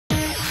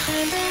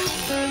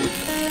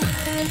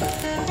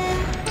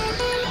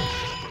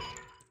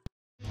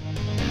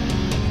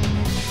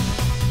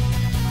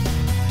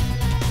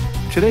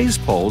Today's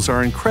poles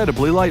are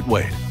incredibly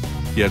lightweight,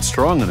 yet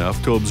strong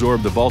enough to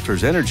absorb the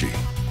vaulter's energy,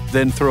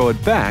 then throw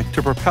it back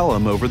to propel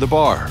him over the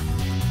bar.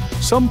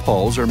 Some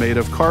poles are made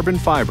of carbon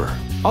fiber,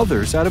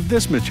 others out of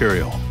this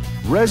material,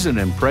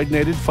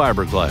 resin-impregnated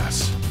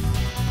fiberglass.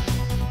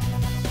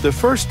 The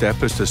first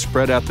step is to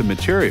spread out the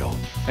material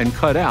and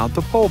cut out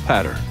the pole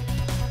pattern.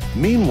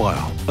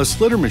 Meanwhile, a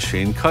slitter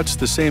machine cuts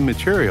the same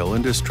material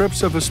into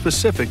strips of a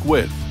specific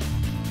width.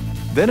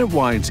 Then it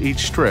winds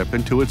each strip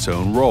into its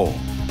own roll.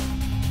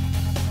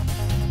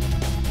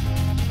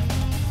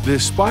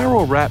 This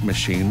spiral wrap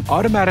machine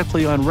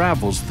automatically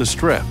unravels the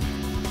strip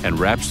and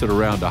wraps it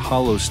around a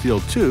hollow steel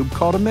tube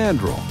called a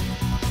mandrel.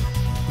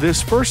 This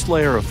first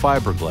layer of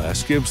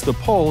fiberglass gives the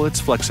pole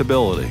its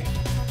flexibility.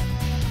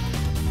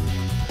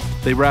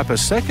 They wrap a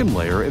second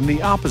layer in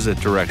the opposite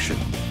direction.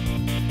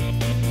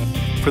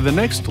 For the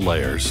next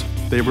layers,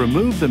 they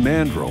remove the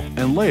mandrel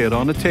and lay it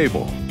on a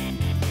table.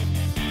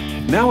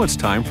 Now it's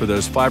time for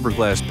those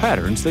fiberglass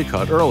patterns they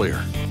cut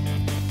earlier.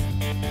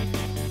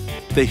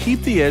 They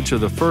heat the edge of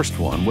the first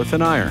one with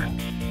an iron,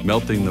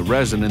 melting the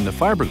resin in the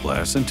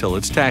fiberglass until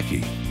it's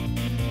tacky.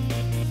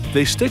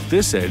 They stick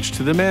this edge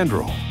to the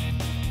mandrel,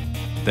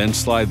 then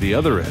slide the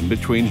other end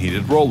between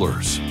heated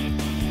rollers.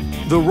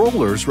 The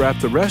rollers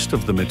wrap the rest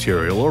of the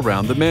material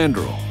around the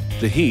mandrel,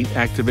 the heat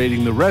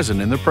activating the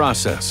resin in the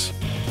process.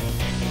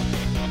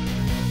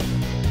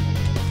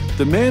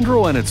 The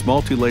mandrel and its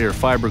multi-layer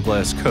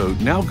fiberglass coat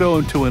now go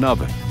into an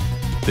oven.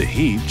 The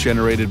heat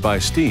generated by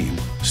steam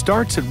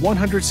starts at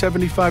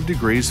 175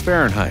 degrees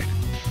Fahrenheit.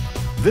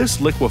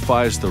 This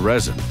liquefies the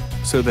resin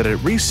so that it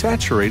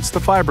resaturates the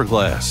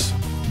fiberglass.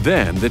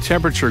 Then the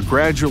temperature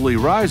gradually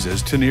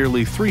rises to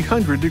nearly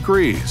 300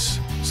 degrees,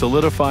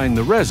 solidifying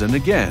the resin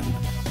again,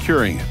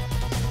 curing it.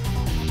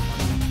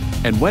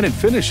 And when it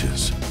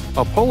finishes,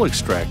 a pole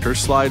extractor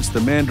slides the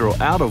mandrel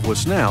out of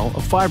what's now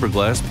a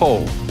fiberglass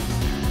pole.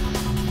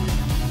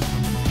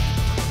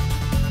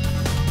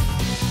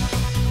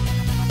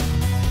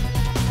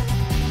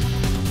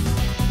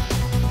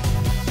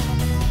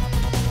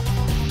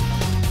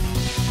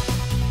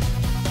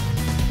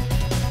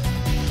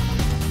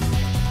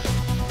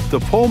 The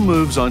pole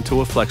moves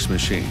onto a flex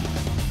machine.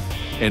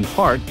 In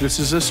part, this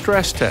is a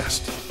stress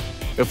test.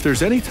 If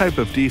there's any type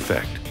of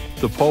defect,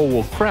 the pole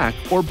will crack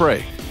or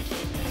break.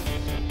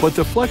 But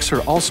the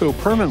flexor also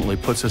permanently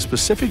puts a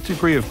specific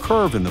degree of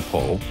curve in the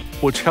pole,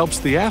 which helps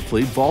the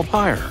athlete vault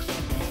higher.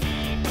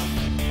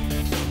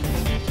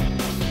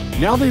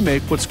 Now they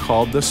make what's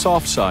called the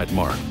soft side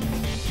mark.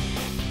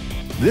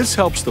 This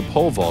helps the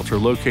pole vaulter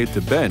locate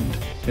the bend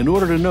in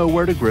order to know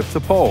where to grip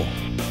the pole.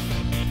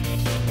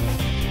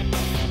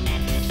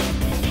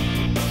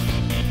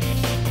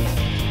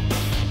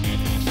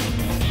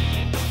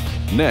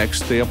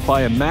 Next, they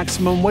apply a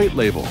maximum weight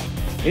label,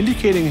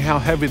 indicating how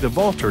heavy the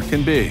vaulter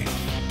can be.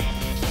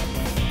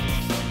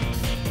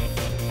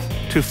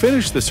 To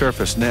finish the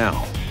surface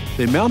now,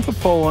 they mount the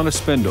pole on a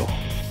spindle,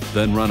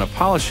 then run a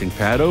polishing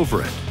pad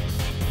over it.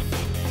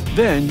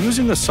 Then,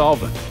 using a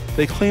solvent,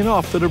 they clean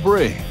off the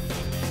debris.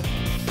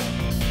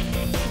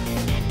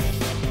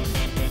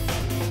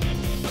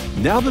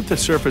 Now that the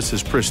surface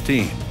is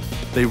pristine,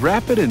 they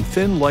wrap it in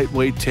thin,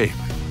 lightweight tape.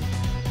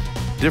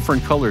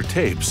 Different colored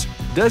tapes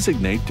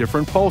designate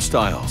different pole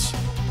styles.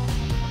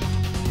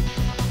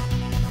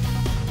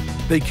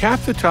 They cap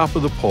the top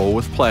of the pole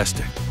with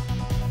plastic.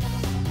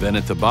 Then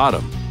at the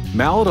bottom,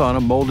 mallet on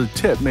a molded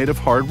tip made of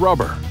hard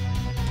rubber.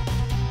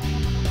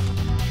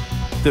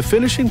 The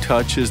finishing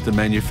touch is the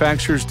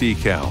manufacturer's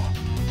decal.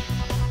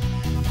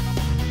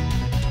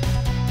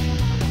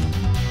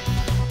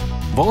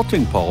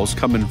 Vaulting poles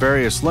come in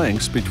various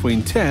lengths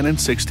between 10 and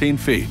 16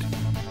 feet.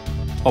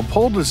 A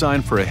pole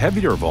designed for a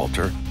heavier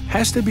vaulter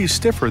has to be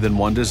stiffer than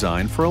one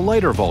designed for a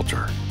lighter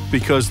vaulter,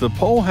 because the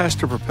pole has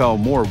to propel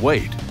more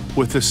weight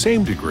with the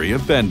same degree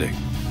of bending.